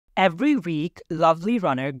Every week, Lovely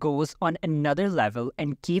Runner goes on another level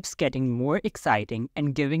and keeps getting more exciting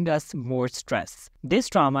and giving us more stress. This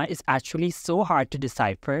drama is actually so hard to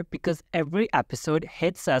decipher because every episode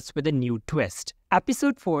hits us with a new twist.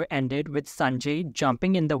 Episode 4 ended with Sunjae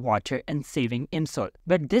jumping in the water and saving Imsol.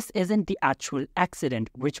 But this isn't the actual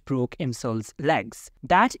accident which broke Imsol's legs.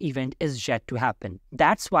 That event is yet to happen.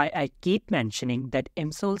 That's why I keep mentioning that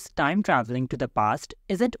Imsol's time traveling to the past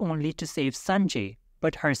isn't only to save Sunjae,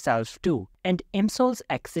 but herself too. And Imsol's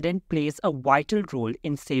accident plays a vital role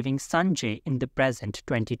in saving Sunjae in the present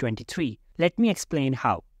 2023. Let me explain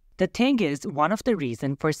how. The thing is, one of the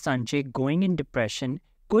reasons for Sunjae going in depression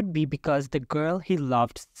could be because the girl he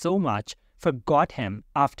loved so much forgot him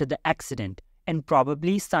after the accident, and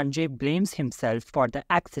probably Sunjae blames himself for the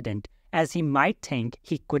accident as he might think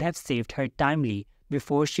he could have saved her timely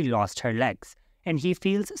before she lost her legs. And he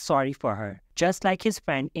feels sorry for her, just like his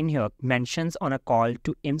friend In-hyuk mentions on a call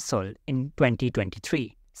to Imsol in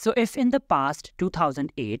 2023. So if in the past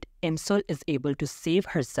 2008, Imsol is able to save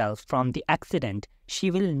herself from the accident, she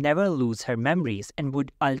will never lose her memories and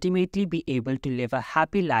would ultimately be able to live a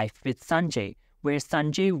happy life with Sunjae, where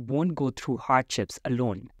Sunjae won't go through hardships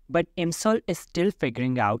alone. But Imsol is still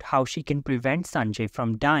figuring out how she can prevent Sunjae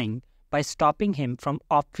from dying by stopping him from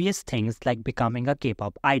obvious things like becoming a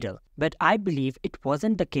K-pop idol. But I believe it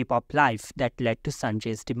wasn't the K-pop life that led to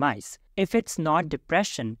Sunjae's demise. If it's not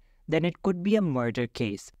depression, then it could be a murder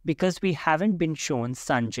case, because we haven't been shown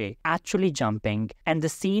Sunjae actually jumping and the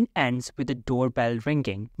scene ends with a doorbell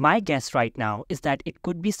ringing. My guess right now is that it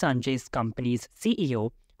could be Sunjae's company's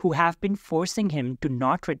CEO who have been forcing him to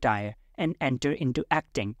not retire and enter into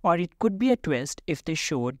acting. Or it could be a twist if they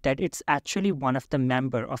showed that it's actually one of the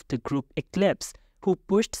members of the group Eclipse who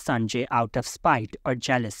pushed Sunjae out of spite or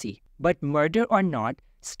jealousy. But murder or not,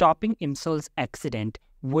 stopping Imsol's accident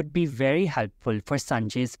would be very helpful for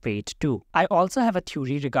Sunjae's fate too. I also have a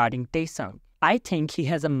theory regarding Tae-Sung. I think he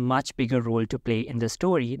has a much bigger role to play in the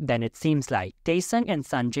story than it seems like. Tae-Sung and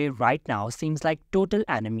Sunjae right now seems like total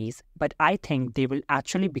enemies, but I think they will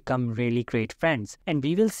actually become really great friends, and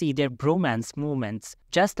we will see their bromance moments,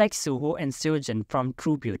 just like Suho and Seojin from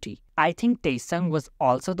True Beauty. I think Tae-Sung was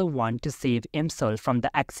also the one to save Imsol from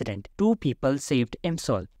the accident. Two people saved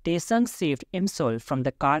Imsol. Tae-Sung saved Imsol from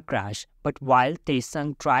the car crash, but while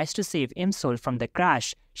Tae-Sung tries to save Imsol from the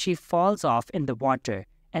crash, she falls off in the water,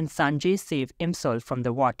 and Sunjae saved Imsol from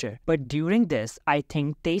the water. But during this, I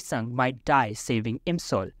think Tae-Sung might die saving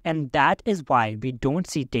Imsol. And that is why we don't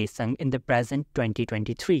see Tae-Sung in the present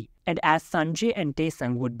 2023. And as Sunjae and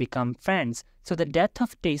Tae-Sung would become friends, so the death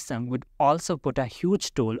of Tae-Sung would also put a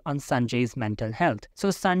huge toll on Sunjae's mental health. So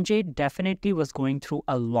Sunjae definitely was going through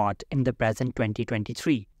a lot in the present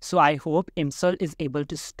 2023. So I hope Imsol is able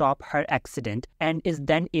to stop her accident and is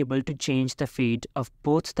then able to change the fate of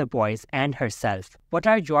both the boys and herself. What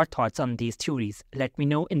are your thoughts on these theories? Let me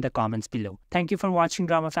know in the comments below. Thank you for watching,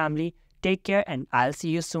 Drama Family. Take care, and I'll see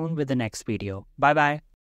you soon with the next video. Bye bye.